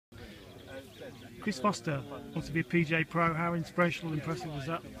Chris Foster wants to be a PGA Pro. How inspirational and impressive was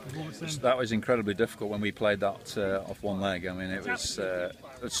that performance then? That was incredibly difficult when we played that off one leg. I mean, it was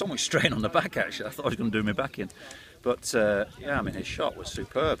so much strain on the back, actually. I thought I was going to do my back in. But, yeah, I mean, his shot was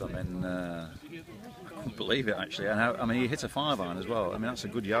superb. I mean, I couldn't believe it, actually. And I mean, he hit a 5-iron as well. I mean, that's a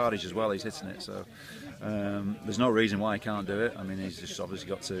good yardage as well, he's hitting it. So there's no reason why he can't do it. I mean, he's just obviously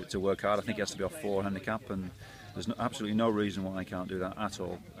got to work hard. I think he has to be off 4 handicap, and there's absolutely no reason why he can't do that at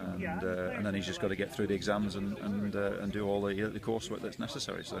all. And then he's just got to get through the exams and do all the coursework that's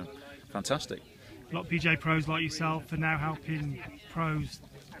necessary. So, fantastic. A lot of PGA Pros like yourself are now helping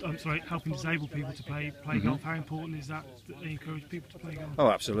helping disabled people to play golf. How important is that they encourage people to play golf? Oh,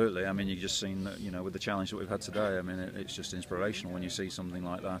 absolutely. I mean, you've just seen that, you know, with the challenge that we've had today. I mean, it's just inspirational when you see something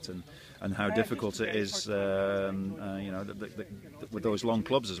like that, and how difficult it is. You know, with those long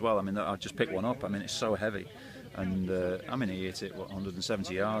clubs as well. I mean, I just picked one up. I mean, it's so heavy. And I mean, he hit it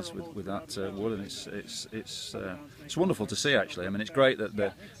 170 yards with that wood, and it's wonderful to see, actually. I mean, it's great that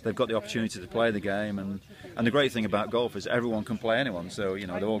they've got the opportunity to play the game, and the great thing about golf is everyone can play anyone. So, you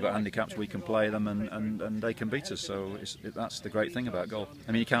know, they've all got handicaps, we can play them, and they can beat us. So that's the great thing about golf.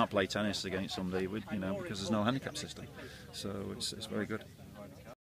 I mean, you can't play tennis against somebody, because there's no handicap system. So it's very good.